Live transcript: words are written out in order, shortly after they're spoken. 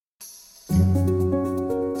Hey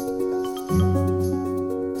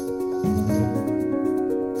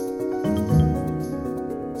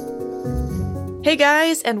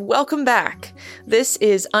guys, and welcome back. This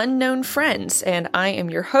is Unknown Friends, and I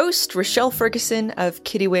am your host, Rochelle Ferguson of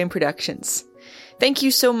Kitty Productions. Thank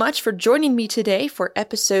you so much for joining me today for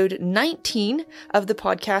episode 19 of the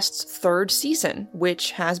podcast's third season,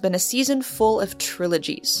 which has been a season full of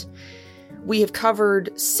trilogies. We have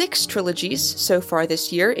covered 6 trilogies so far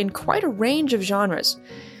this year in quite a range of genres: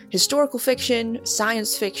 historical fiction,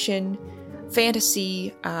 science fiction,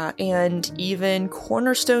 fantasy, and even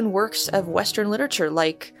cornerstone works of Western literature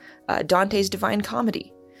like Dante's Divine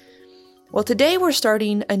Comedy. Well, today we're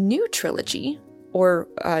starting a new trilogy, or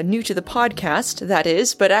new to the podcast, that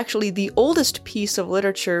is, but actually the oldest piece of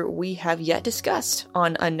literature we have yet discussed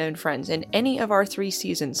on Unknown Friends in any of our 3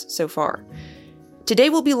 seasons so far.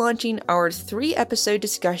 Today we'll be launching our 3-episode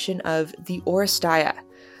discussion of The Oresteia,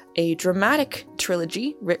 a dramatic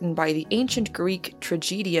trilogy written by the ancient Greek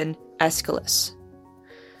tragedian Aeschylus.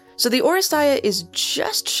 So the Oresteia is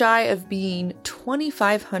just shy of being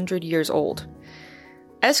 2,500 years old.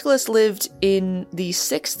 Aeschylus lived in the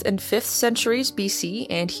 6th and 5th centuries BC,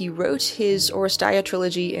 and he wrote his Oresteia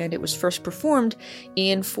trilogy, and it was first performed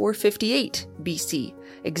in 458 BC,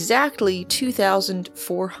 exactly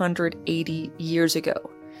 2,480 years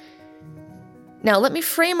ago. Now, let me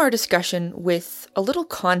frame our discussion with a little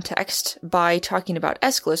context by talking about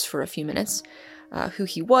Aeschylus for a few minutes. Who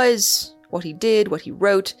he was, what he did, what he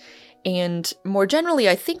wrote, and more generally,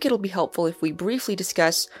 I think it'll be helpful if we briefly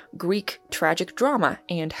discuss Greek tragic drama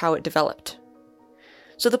and how it developed.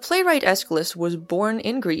 So the playwright Aeschylus was born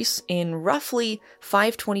in Greece in roughly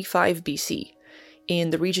 525 BC, in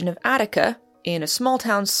the region of Attica, in a small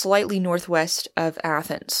town slightly northwest of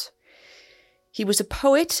Athens. He was a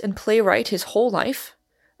poet and playwright his whole life.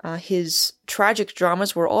 His tragic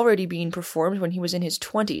dramas were already being performed when he was in his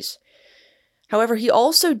 20s. However, he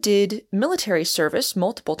also did military service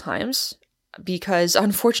multiple times because,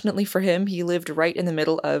 unfortunately for him, he lived right in the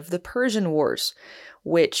middle of the Persian Wars,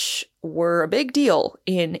 which were a big deal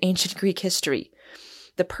in ancient Greek history.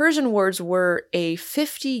 The Persian Wars were a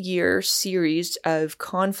 50-year series of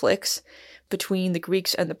conflicts between the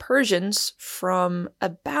Greeks and the Persians from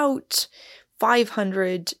about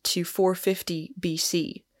 500 to 450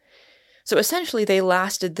 BC. So essentially, they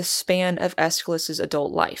lasted the span of Aeschylus's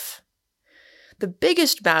adult life. The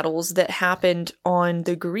biggest battles that happened on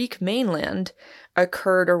the Greek mainland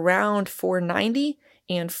occurred around 490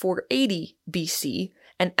 and 480 BC,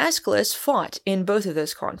 and Aeschylus fought in both of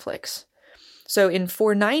those conflicts. So in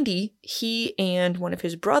 490, he and one of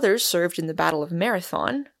his brothers served in the Battle of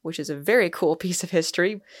Marathon, which is a very cool piece of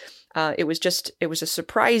history. It was a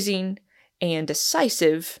surprising and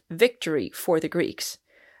decisive victory for the Greeks,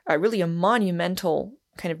 really a monumental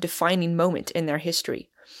kind of defining moment in their history.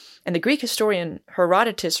 And the Greek historian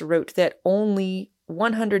Herodotus wrote that only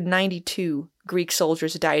 192 Greek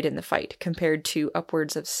soldiers died in the fight, compared to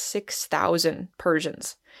upwards of 6,000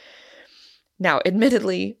 Persians. Now,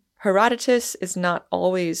 admittedly, Herodotus is not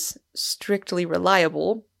always strictly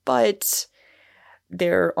reliable, but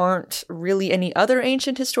there aren't really any other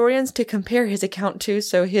ancient historians to compare his account to,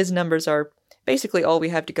 so his numbers are basically all we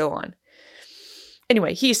have to go on.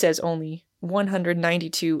 Anyway, he says only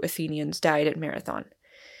 192 Athenians died at Marathon.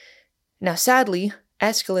 Now, sadly,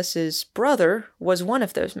 Aeschylus's brother was one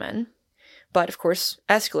of those men, but of course,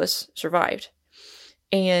 Aeschylus survived.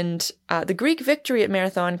 And the Greek victory at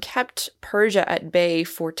Marathon kept Persia at bay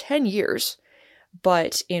for 10 years,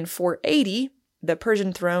 but in 480, the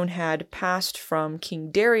Persian throne had passed from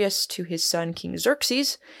King Darius to his son King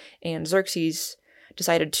Xerxes, and Xerxes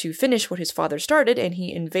decided to finish what his father started, and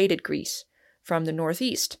he invaded Greece from the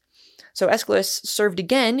northeast. So Aeschylus served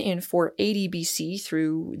again in 480 BC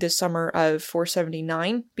through the summer of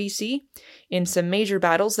 479 BC in some major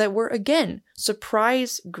battles that were, again,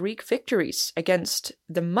 surprise Greek victories against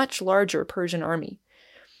the much larger Persian army.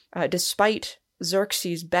 Despite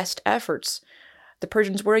Xerxes' best efforts, the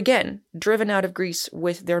Persians were again driven out of Greece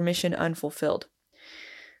with their mission unfulfilled.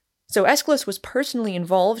 So Aeschylus was personally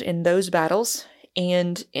involved in those battles,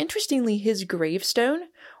 and interestingly, his gravestone,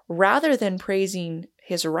 rather than praising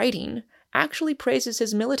his writing, actually praises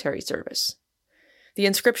his military service. The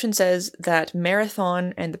inscription says that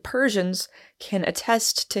Marathon and the Persians can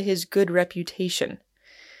attest to his good reputation.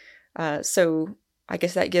 So I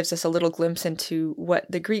guess that gives us a little glimpse into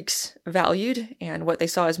what the Greeks valued and what they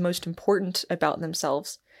saw as most important about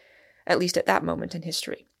themselves, at least at that moment in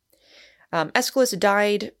history. Aeschylus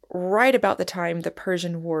died right about the time the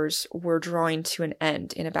Persian Wars were drawing to an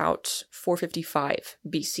end in about 455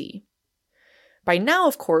 BC. By now,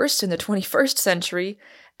 of course, in the 21st century,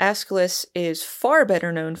 Aeschylus is far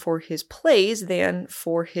better known for his plays than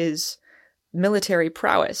for his military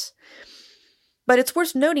prowess. But it's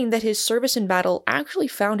worth noting that his service in battle actually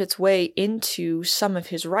found its way into some of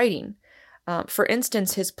his writing. For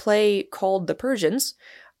instance, his play called The Persians,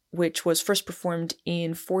 which was first performed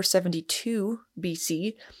in 472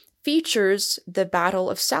 BC, features the Battle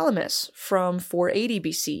of Salamis from 480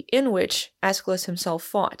 BC, in which Aeschylus himself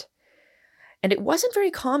fought. And it wasn't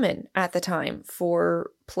very common at the time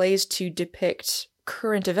for plays to depict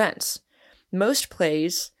current events. Most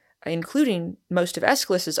plays, including most of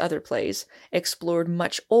Aeschylus's other plays, explored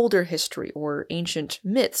much older history or ancient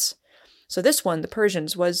myths. So this one, The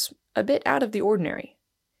Persians, was a bit out of the ordinary.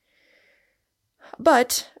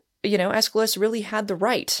 But, Aeschylus really had the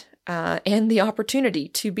right and the opportunity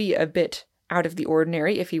to be a bit out of the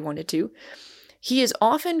ordinary if he wanted to. He is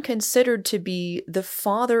often considered to be the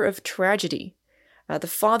father of tragedy, the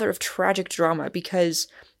father of tragic drama, because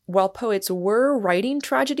while poets were writing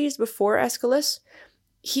tragedies before Aeschylus,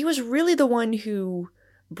 he was really the one who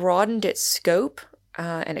broadened its scope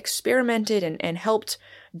and experimented and helped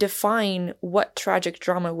define what tragic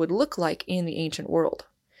drama would look like in the ancient world.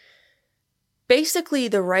 Basically,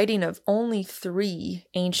 the writing of only 3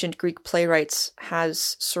 ancient Greek playwrights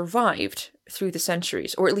has survived through the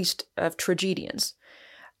centuries, or at least of tragedians.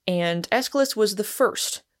 And Aeschylus was the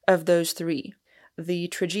first of those 3. The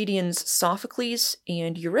tragedians Sophocles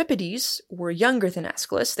and Euripides were younger than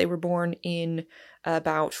Aeschylus. They were born in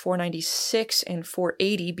about 496 and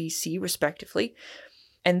 480 BC, respectively.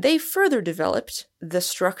 And they further developed the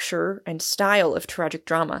structure and style of tragic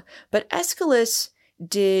drama. But Aeschylus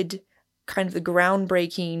did kind of the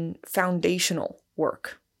groundbreaking foundational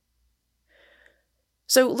work.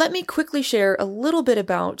 So let me quickly share a little bit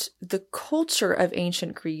about the culture of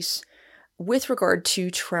ancient Greece with regard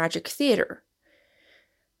to tragic theater.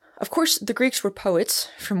 Of course, the Greeks were poets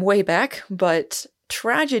from way back, but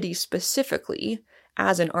tragedy specifically,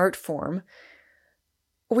 as an art form,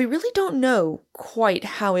 we really don't know quite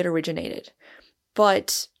how it originated.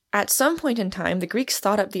 But at some point in time, the Greeks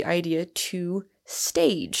thought up the idea to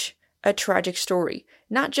stage a tragic story,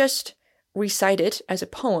 not just recite it as a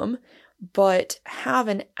poem, but have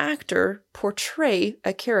an actor portray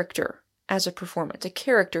a character as a performance, a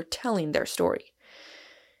character telling their story.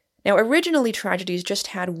 Now, originally, tragedies just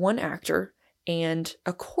had one actor and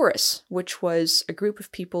a chorus, which was a group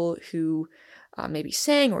of people who maybe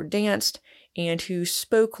sang or danced and who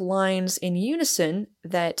spoke lines in unison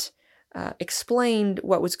that explained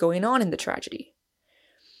what was going on in the tragedy.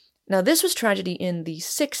 Now, this was tragedy in the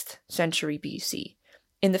 6th century BC.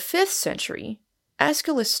 In the 5th century,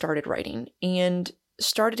 Aeschylus started writing and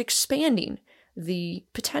started expanding the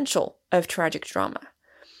potential of tragic drama.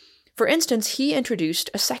 For instance, he introduced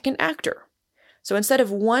a second actor. So instead of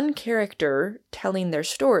one character telling their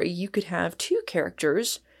story, you could have 2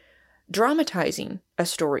 characters dramatizing a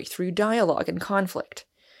story through dialogue and conflict.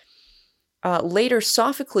 Later,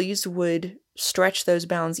 Sophocles would stretch those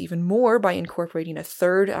bounds even more by incorporating a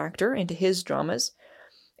third actor into his dramas.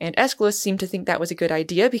 And Aeschylus seemed to think that was a good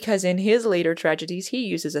idea because in his later tragedies, he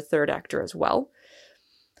uses a third actor as well.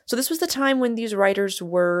 So this was the time when these writers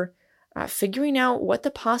were figuring out what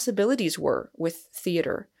the possibilities were with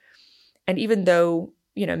theater. And even though,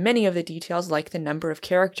 many of the details, like the number of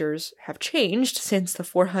characters, have changed since the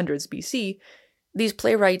 400s BC, these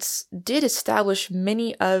playwrights did establish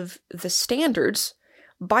many of the standards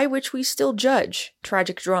by which we still judge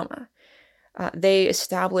tragic drama. They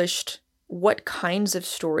established what kinds of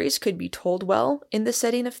stories could be told well in the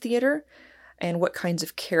setting of theater, and what kinds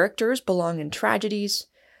of characters belong in tragedies,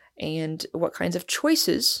 and what kinds of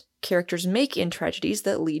choices characters make in tragedies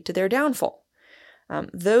that lead to their downfall.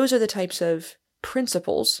 Those are the types of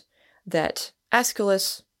principles that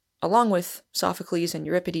Aeschylus, along with Sophocles and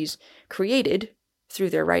Euripides, created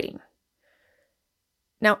through their writing.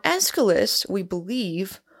 Now, Aeschylus, we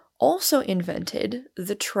believe, also invented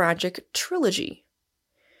the tragic trilogy.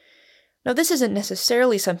 Now, this isn't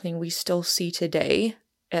necessarily something we still see today,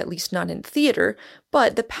 at least not in theater,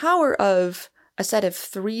 but the power of a set of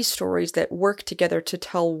 3 stories that work together to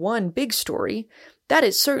tell one big story, that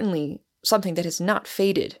is certainly something that has not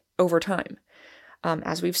faded over time.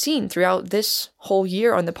 As we've seen throughout this whole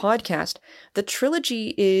year on the podcast, the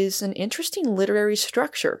trilogy is an interesting literary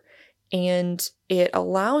structure, and it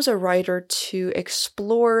allows a writer to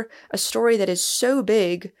explore a story that is so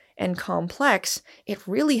big and complex, it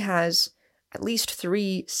really has at least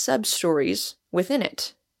 3 sub-stories within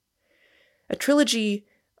it. A trilogy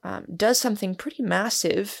does something pretty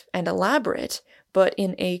massive and elaborate, but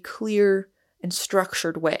in a clear and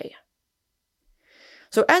structured way.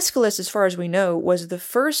 So Aeschylus, as far as we know, was the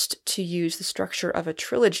first to use the structure of a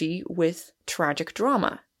trilogy with tragic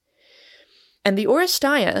drama. And the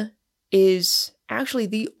Oresteia is actually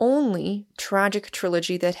the only tragic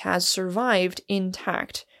trilogy that has survived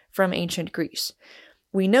intact from ancient Greece.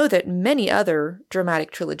 We know that many other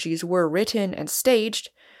dramatic trilogies were written and staged,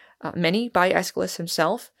 many by Aeschylus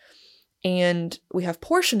himself, and we have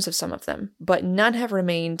portions of some of them, but none have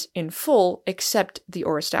remained in full except the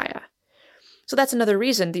Oresteia. So that's another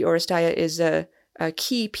reason the Oresteia is a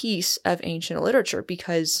key piece of ancient literature,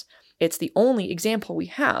 because it's the only example we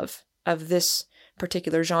have of this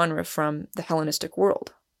particular genre from the Hellenistic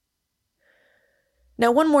world.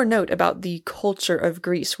 Now, one more note about the culture of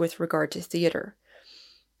Greece with regard to theater.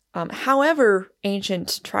 However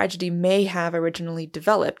ancient tragedy may have originally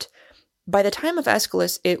developed, by the time of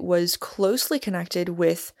Aeschylus, it was closely connected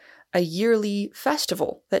with a yearly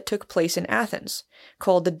festival that took place in Athens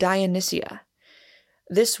called the Dionysia.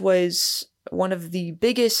 This was one of the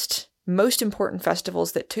biggest, most important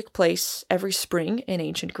festivals that took place every spring in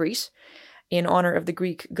ancient Greece in honor of the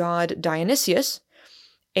Greek god Dionysius.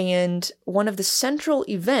 And one of the central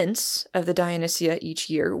events of the Dionysia each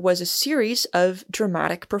year was a series of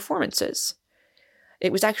dramatic performances.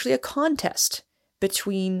 It was actually a contest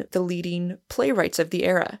between the leading playwrights of the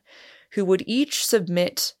era, who would each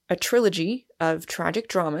submit a trilogy of tragic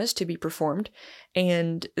dramas to be performed,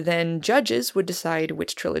 and then judges would decide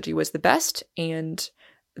which trilogy was the best, and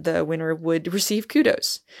the winner would receive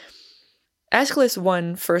kudos. Aeschylus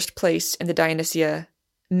won first place in the Dionysia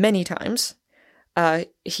many times.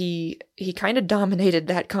 He kind of dominated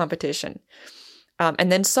that competition.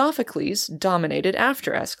 And then Sophocles dominated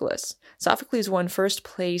after Aeschylus. Sophocles won first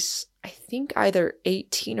place, I think, either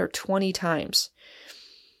 18 or 20 times.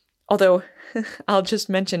 Although, I'll just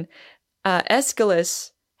mention,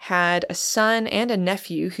 Aeschylus had a son and a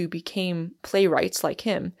nephew who became playwrights like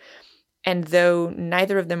him. And though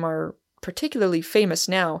neither of them are particularly famous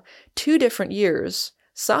now, 2 different years,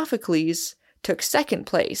 Sophocles took second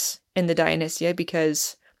place in the Dionysia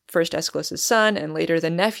because first Aeschylus' son and later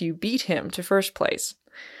the nephew beat him to first place.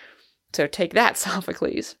 So take that,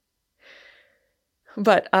 Sophocles.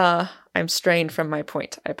 But I'm straying from my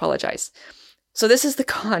point. I apologize. So this is the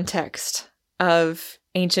context of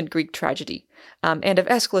ancient Greek tragedy, and of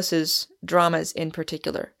Aeschylus' dramas in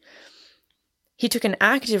particular. He took an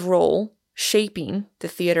active role shaping the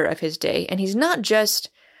theater of his day, and he's not just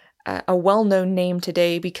a well-known name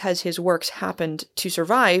today because his works happened to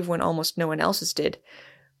survive when almost no one else's did.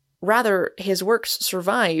 Rather, his works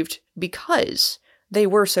survived because they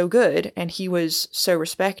were so good and he was so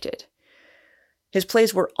respected. His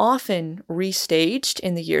plays were often restaged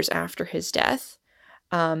in the years after his death,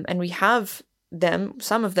 and we have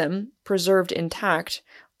some of them, preserved intact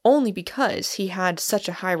only because he had such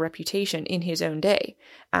a high reputation in his own day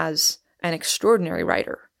as an extraordinary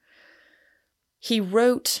writer. He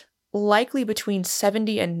wrote likely between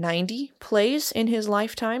 70 and 90 plays in his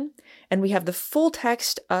lifetime, and we have the full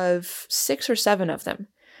text of 6 or 7 of them,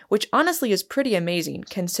 which honestly is pretty amazing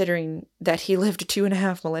considering that he lived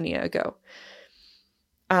 2.5 millennia ago.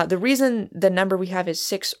 The reason the number we have is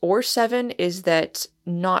 6 or 7 is that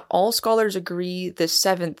not all scholars agree the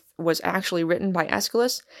 7th was actually written by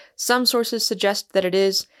Aeschylus. Some sources suggest that it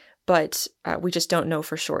is, but we just don't know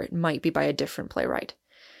for sure. It might be by a different playwright.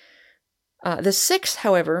 The 6,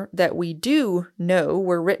 however, that we do know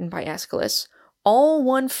were written by Aeschylus, all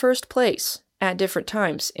won first place at different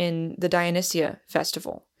times in the Dionysia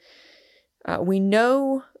festival. We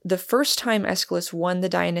know the first time Aeschylus won the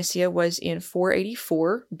Dionysia was in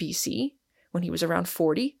 484 BC, when he was around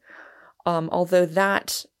 40, although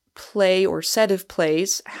that play or set of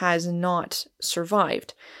plays has not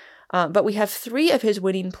survived. But we have 3 of his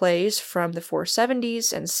winning plays from the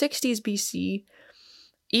 470s and 60s BC,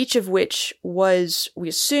 each of which was, we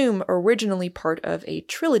assume, originally part of a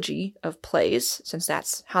trilogy of plays, since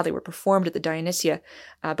that's how they were performed at the Dionysia,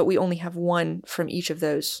 but we only have 1 from each of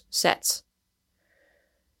those sets.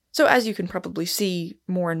 So as you can probably see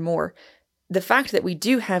more and more, the fact that we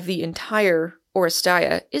do have the entire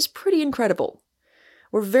Oresteia is pretty incredible.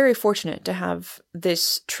 We're very fortunate to have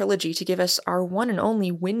this trilogy to give us our one and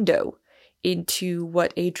only window into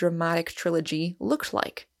what a dramatic trilogy looked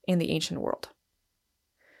like in the ancient world.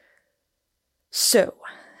 So,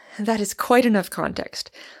 that is quite enough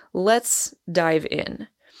context. Let's dive in.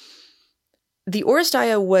 The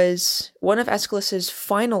Oresteia was one of Aeschylus'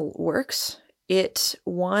 final works. It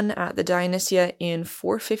won at the Dionysia in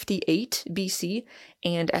 458 BC,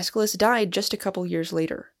 and Aeschylus died just a couple years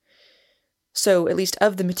later. So, at least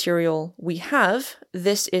of the material we have,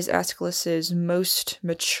 this is Aeschylus' most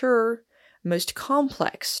mature, most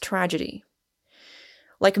complex tragedy.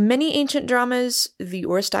 Like many ancient dramas, the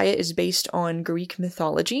Oresteia is based on Greek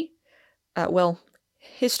mythology.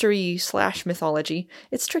 History/mythology.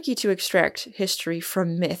 It's tricky to extract history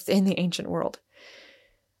from myth in the ancient world.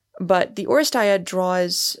 But the Oresteia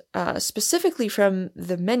draws specifically from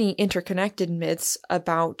the many interconnected myths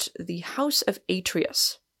about the House of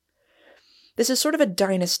Atreus. This is sort of a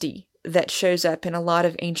dynasty that shows up in a lot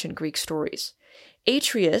of ancient Greek stories.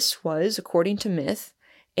 Atreus was, according to myth,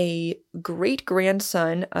 a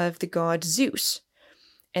great-grandson of the god Zeus.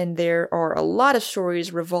 And there are a lot of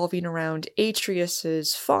stories revolving around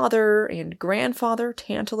Atreus's father and grandfather,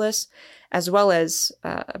 Tantalus, as well as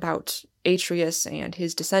about Atreus and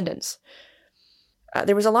his descendants.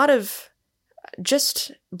 There was a lot of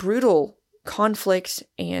just brutal conflict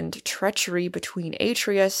and treachery between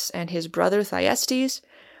Atreus and his brother Thyestes,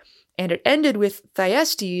 and it ended with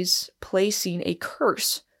Thyestes placing a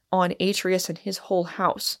curse on Atreus and his whole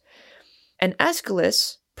house. And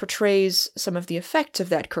Aeschylus portrays some of the effects of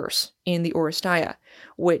that curse in the Oresteia,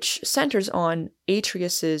 which centers on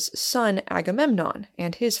Atreus's son Agamemnon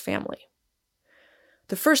and his family.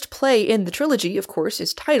 The first play in the trilogy, of course,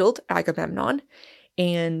 is titled Agamemnon,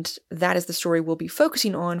 and that is the story we'll be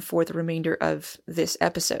focusing on for the remainder of this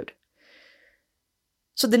episode.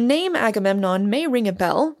 So the name Agamemnon may ring a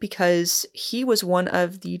bell because he was one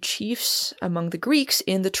of the chiefs among the Greeks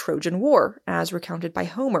in the Trojan War, as recounted by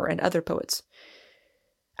Homer and other poets.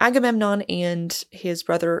 Agamemnon and his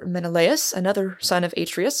brother Menelaus, another son of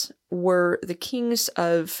Atreus, were the kings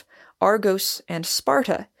of Argos and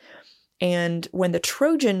Sparta, and when the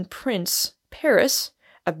Trojan prince Paris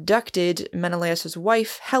abducted Menelaus'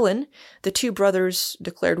 wife Helen, the two brothers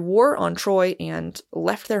declared war on Troy and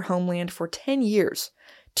left their homeland for 10 years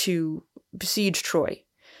to besiege Troy.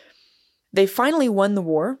 They finally won the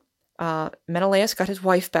war. Menelaus got his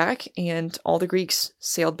wife back, and all the Greeks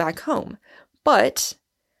sailed back home. But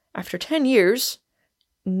after 10 years,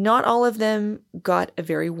 not all of them got a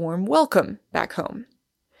very warm welcome back home.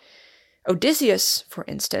 Odysseus, for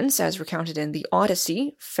instance, as recounted in the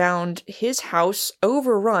Odyssey, found his house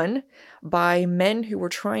overrun by men who were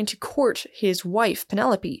trying to court his wife,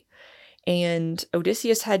 Penelope, and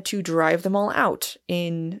Odysseus had to drive them all out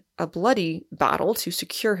in a bloody battle to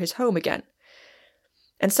secure his home again.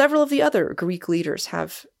 And several of the other Greek leaders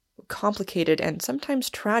have complicated and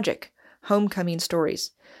sometimes tragic homecoming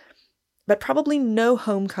stories. But probably no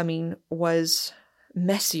homecoming was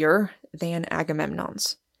messier than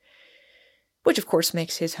Agamemnon's, which of course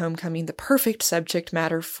makes his homecoming the perfect subject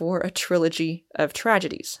matter for a trilogy of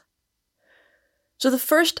tragedies. So the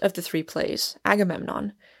first of the three plays,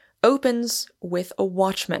 Agamemnon, opens with a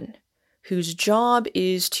watchman whose job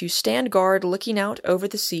is to stand guard looking out over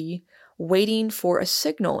the sea, waiting for a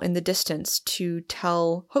signal in the distance to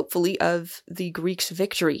tell, hopefully, of the Greeks'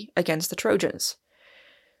 victory against the Trojans.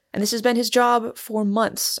 And this has been his job for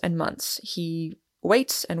months and months. He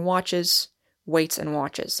waits and watches,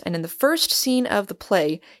 and in the first scene of the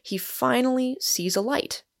play, he finally sees a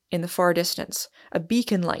light in the far distance, a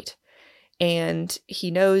beacon light, and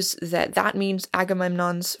he knows that that means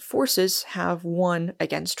Agamemnon's forces have won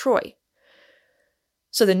against Troy.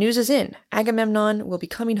 So the news is in. Agamemnon will be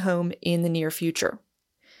coming home in the near future.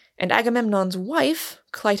 And Agamemnon's wife,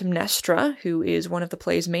 Clytemnestra, who is one of the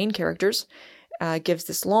play's main characters, gives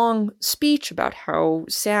this long speech about how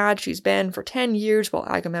sad she's been for 10 years while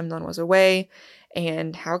Agamemnon was away,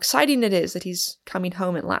 and how exciting it is that he's coming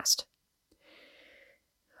home at last.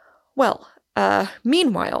 Well,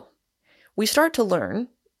 meanwhile, we start to learn,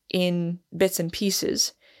 in bits and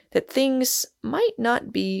pieces, that things might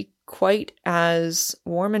not be quite as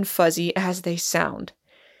warm and fuzzy as they sound.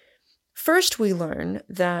 First, we learn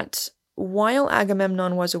that while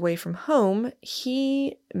Agamemnon was away from home,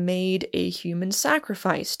 he made a human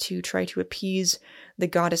sacrifice to try to appease the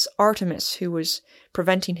goddess Artemis, who was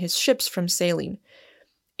preventing his ships from sailing.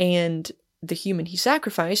 And the human he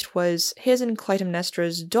sacrificed was his and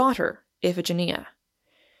Clytemnestra's daughter, Iphigenia.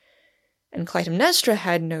 And Clytemnestra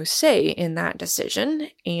had no say in that decision,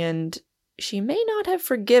 and she may not have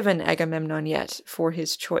forgiven Agamemnon yet for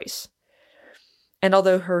his choice. And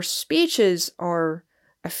although her speeches are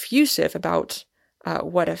effusive about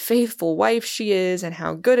what a faithful wife she is and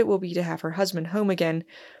how good it will be to have her husband home again,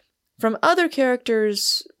 from other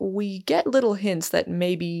characters, we get little hints that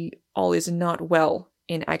maybe all is not well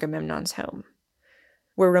in Agamemnon's home.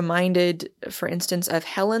 We're reminded, for instance, of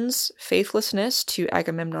Helen's faithlessness to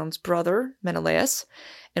Agamemnon's brother, Menelaus,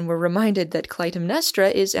 and we're reminded that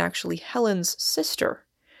Clytemnestra is actually Helen's sister.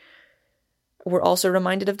 We're also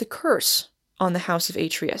reminded of the curse on the house of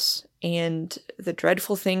Atreus, and the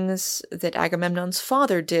dreadful things that Agamemnon's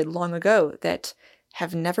father did long ago that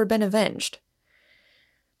have never been avenged.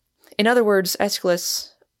 In other words,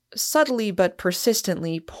 Aeschylus subtly but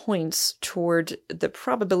persistently points toward the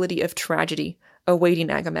probability of tragedy awaiting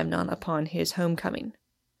Agamemnon upon his homecoming.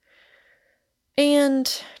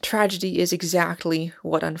 And tragedy is exactly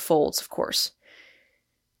what unfolds, of course.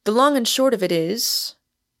 The long and short of it is,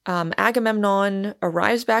 Agamemnon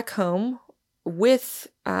arrives back home with,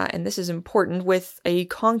 and this is important, with a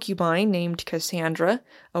concubine named Cassandra,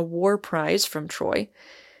 a war prize from Troy.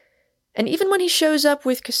 And even when he shows up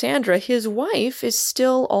with Cassandra, his wife is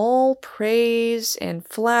still all praise and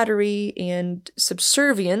flattery and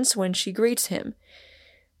subservience when she greets him.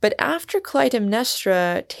 But after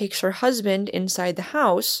Clytemnestra takes her husband inside the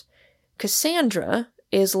house, Cassandra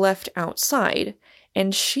is left outside,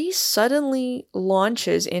 and she suddenly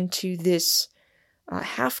launches into this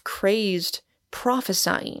half-crazed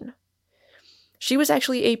prophesying. She was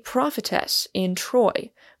actually a prophetess in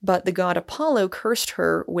Troy, but the god Apollo cursed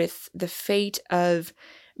her with the fate of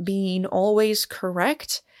being always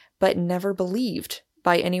correct, but never believed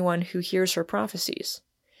by anyone who hears her prophecies.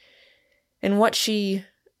 And what she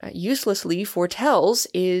uselessly foretells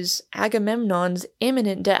is Agamemnon's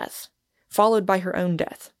imminent death, followed by her own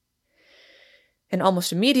death. And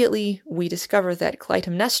almost immediately, we discover that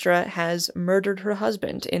Clytemnestra has murdered her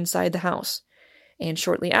husband inside the house, and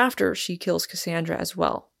shortly after, she kills Cassandra as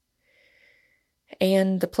well.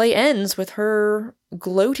 And the play ends with her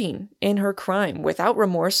gloating in her crime without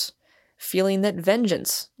remorse, feeling that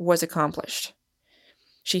vengeance was accomplished.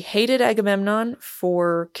 She hated Agamemnon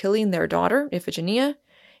for killing their daughter, Iphigenia,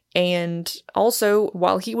 and also,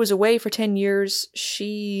 while he was away for 10 years,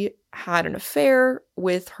 she had an affair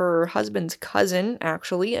with her husband's cousin,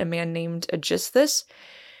 actually, a man named Aegisthus,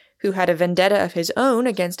 who had a vendetta of his own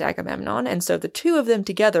against Agamemnon, and so the two of them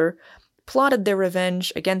together plotted their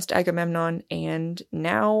revenge against Agamemnon, and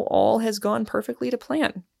now all has gone perfectly to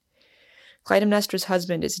plan. Clytemnestra's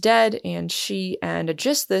husband is dead, and she and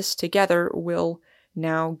Aegisthus together will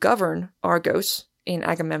now govern Argos in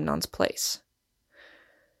Agamemnon's place.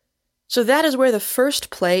 So that is where the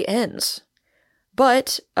first play ends.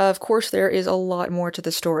 But, of course, there is a lot more to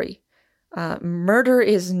the story. Murder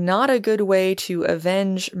is not a good way to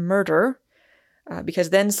avenge murder, because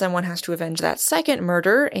then someone has to avenge that second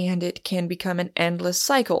murder, and it can become an endless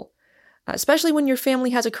cycle, especially when your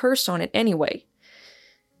family has a curse on it anyway.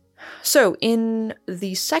 So, in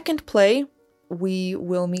the second play, we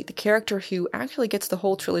will meet the character who actually gets the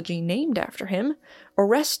whole trilogy named after him,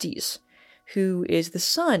 Orestes, who is the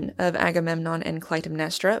son of Agamemnon and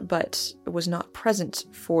Clytemnestra, but was not present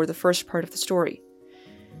for the first part of the story.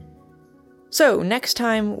 So, next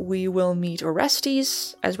time we will meet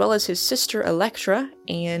Orestes, as well as his sister Electra,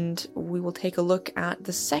 and we will take a look at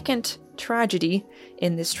the second tragedy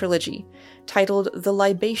in this trilogy, titled The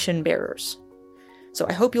Libation Bearers. So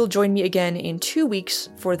I hope you'll join me again in 2 weeks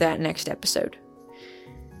for that next episode.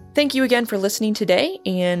 Thank you again for listening today,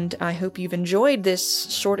 and I hope you've enjoyed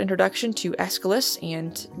this short introduction to Aeschylus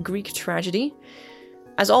and Greek tragedy.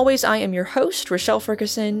 As always, I am your host, Rochelle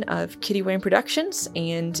Ferguson of Kitty Wayne Productions,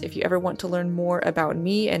 and if you ever want to learn more about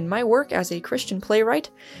me and my work as a Christian playwright,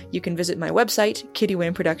 you can visit my website,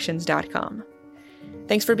 kittywayneproductions.com.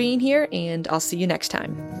 Thanks for being here, and I'll see you next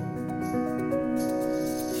time.